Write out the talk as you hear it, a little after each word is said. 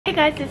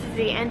Hey guys, this is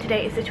Z and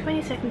today is the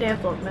 22nd day of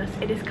Vlogmas.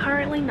 It is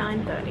currently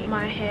 9:30.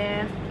 My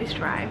hair is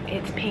dry.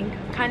 It's pink,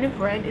 kind of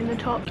red in the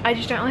top. I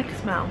just don't like the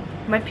smell.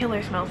 My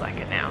pillow smells like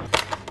it now.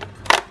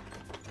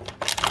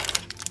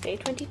 Day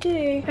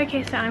 22.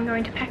 Okay, so I'm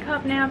going to pack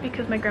up now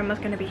because my grandma's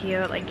going to be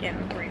here like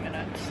in 3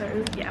 minutes.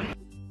 So yeah.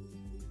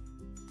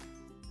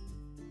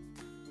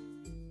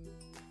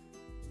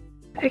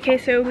 Okay,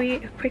 so we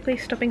quickly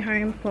stopping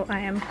home. Well, I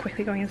am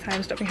quickly going inside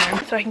and stopping home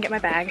so I can get my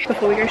bag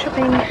before we go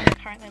shopping.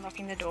 Currently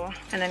locking the door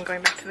and then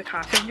going back to the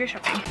car so we can go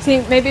shopping.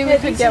 See, maybe we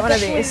could get one of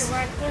these. We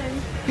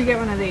could get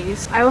one of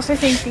these. I also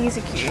think these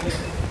are cute.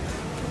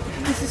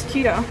 This is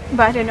cuter,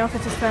 but I don't know if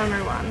it's a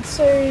thermo one.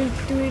 So,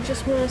 do we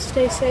just want to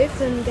stay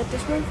safe and get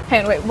this one?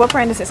 Hey, wait, what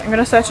brand is this? I'm going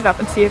to search it up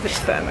and see if it's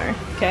thermo,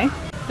 okay?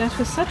 That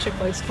was such a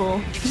close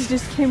call. She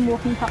just came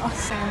walking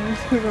past and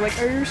we were like,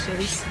 oh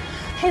shiz.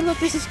 Hey look,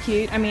 this is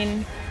cute. I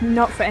mean,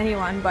 not for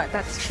anyone, but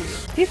that's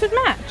cute. These would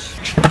match.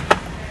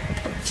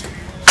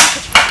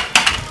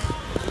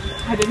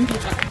 I didn't do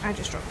that. I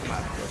just dropped them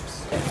out.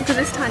 Whoops. Look at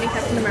this tiny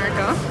Captain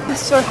America. I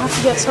so have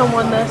to get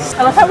someone this.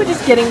 I love how we're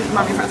just getting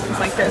mummy presents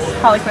like this.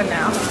 Harley Quinn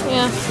now.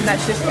 Yeah. And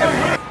that's just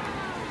everything.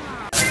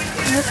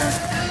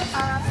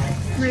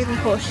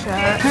 Ravenclaw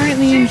shirt.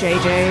 Currently in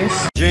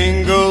JJ's.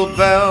 Jingle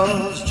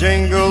bells,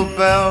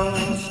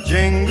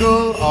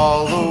 jingle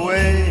all the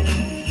way.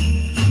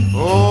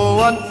 Oh,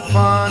 what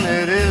fun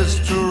it is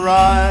to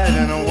ride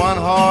in a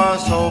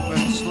one-horse open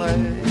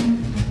sleigh.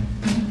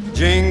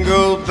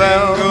 Jingle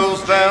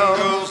bells,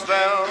 bells,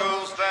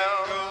 bells,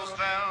 bells,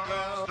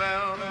 bells,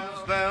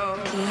 bells, bells.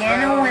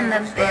 Piano in the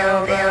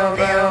bell, bell,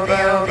 bell,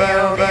 bell,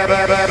 bell, bell,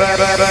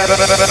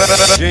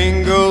 bell.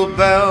 Jingle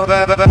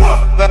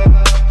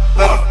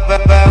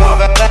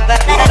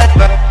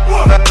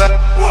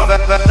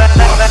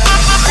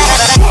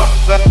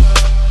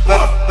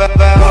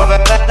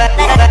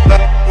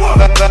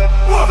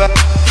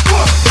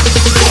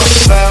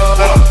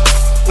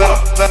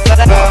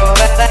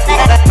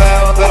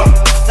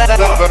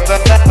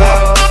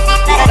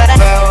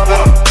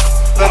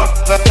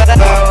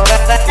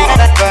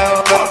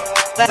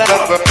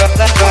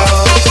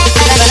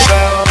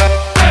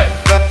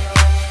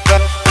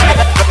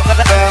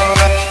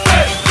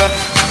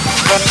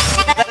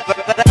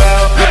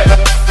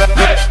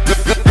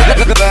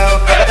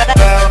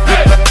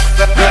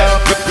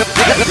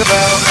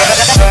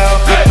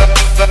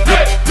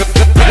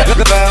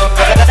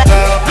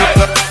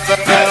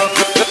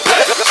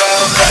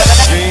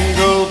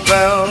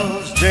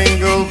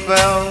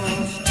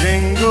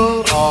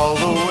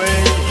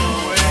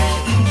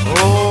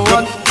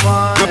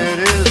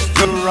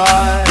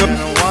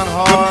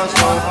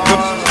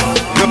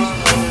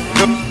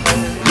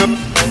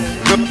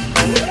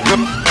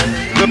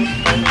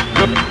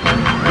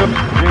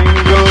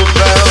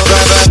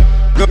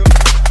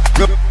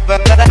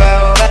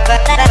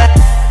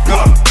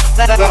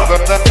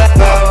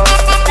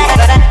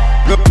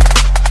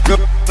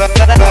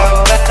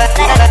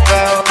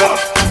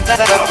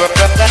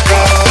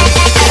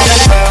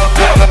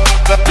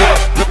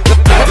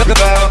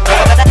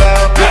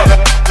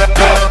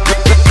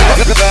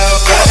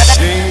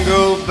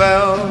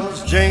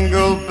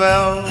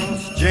bell,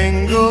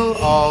 jingle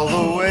all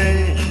the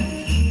way.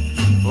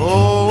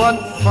 Oh, what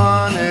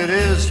fun it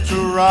is to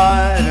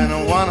ride in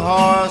a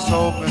one-horse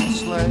open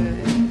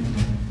sleigh.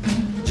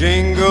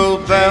 Jingle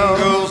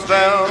bells,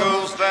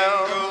 bells, bells,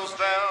 bells,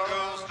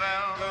 bells,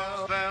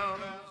 bells, bells.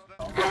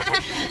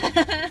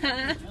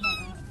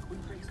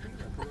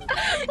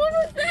 What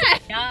was that?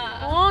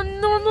 Oh,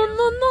 no, no,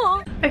 no,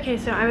 no. Okay,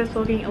 so I was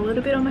vlogging a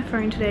little bit on my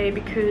phone today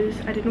because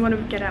I didn't want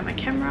to get out my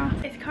camera.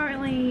 It's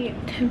currently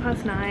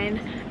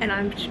 9:10 and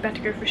I'm just about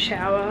to go for a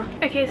shower.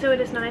 Okay, so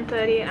it is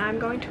 9:30 and I'm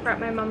going to wrap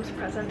my mum's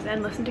presents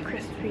and listen to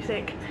Christmas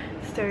music.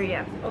 So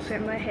yeah, also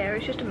my hair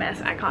is just a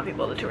mess. I can't be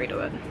bothered to redo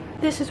it.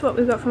 This is what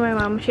we got from my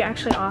mum. She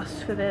actually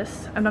asked for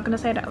this. I'm not going to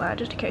say it out loud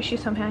just in case she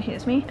somehow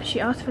hears me. She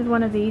asked for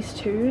one of these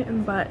too,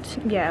 but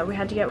yeah, we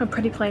had to get a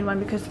pretty plain one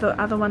because the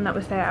other one that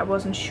was there I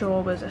wasn't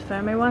sure was a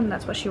thermo one.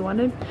 That's what she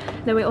wanted.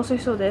 Then we also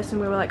saw this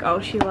and we were like, oh,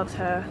 she loves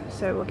her,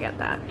 so we'll get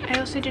that. I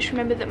also just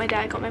remembered that my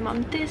dad got my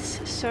mum this,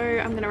 so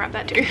I'm going to wrap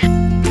that too.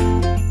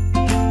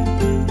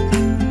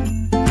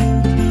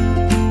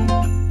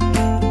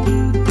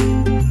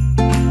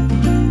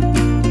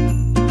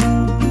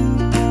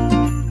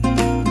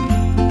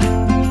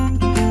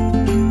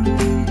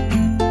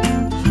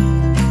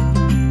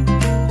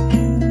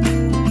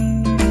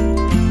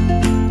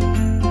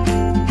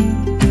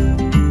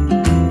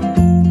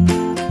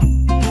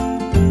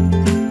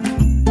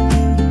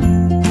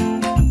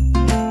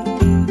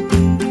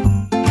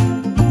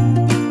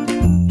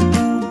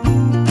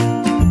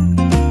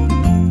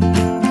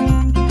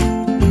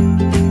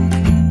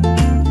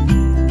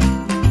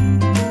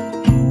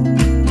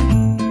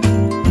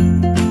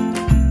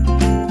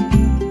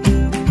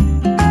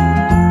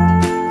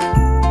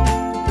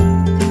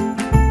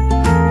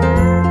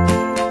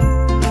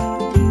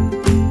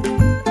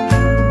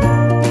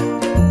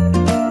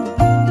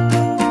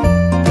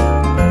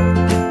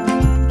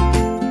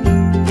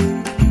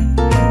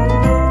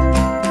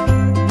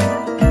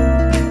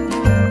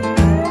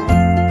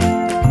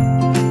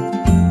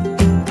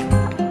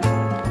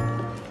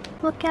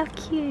 how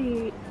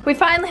cute. We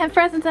finally have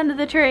presents under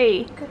the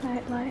tree. Good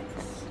night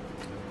lights.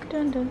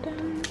 Dun dun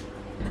dun.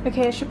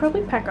 Okay, I should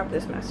probably pack up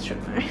this mess,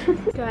 shouldn't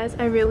I? Guys,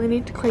 I really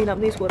need to clean up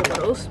these water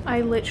bottles.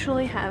 I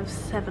literally have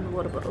 7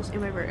 water bottles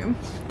in my room.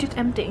 Just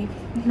empty.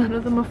 None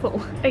of them are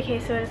full. Okay,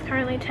 so it's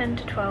currently 10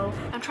 to 12.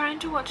 I'm trying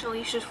to watch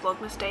Alicia's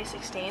Vlogmas day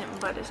 16,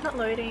 but it's not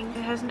loading.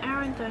 It has an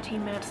hour and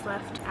 13 minutes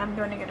left. I'm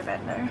going to go to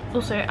bed though.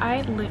 Also,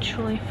 I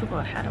literally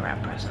forgot how to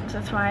wrap presents.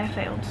 That's why I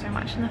failed so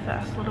much in the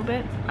first little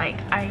bit.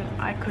 Like,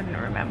 I couldn't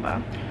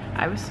remember.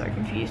 I was so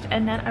confused,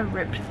 and then I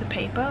ripped the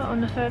paper on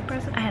the 3rd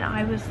present and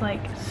I was like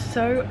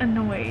so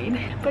annoyed,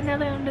 but now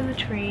they're under the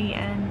tree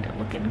and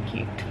looking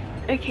cute.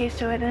 Okay,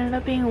 so it ended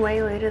up being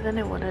way later than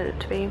I wanted it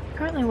to be.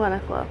 Currently 1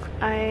 o'clock.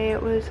 I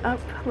was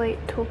up late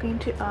talking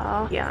to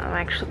yeah, I'm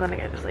actually gonna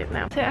go to sleep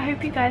now. So I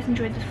hope you guys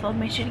enjoyed this vlog.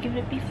 Make sure to give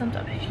it a big thumbs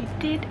up if you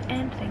did,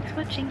 and thanks for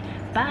watching.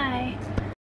 Bye.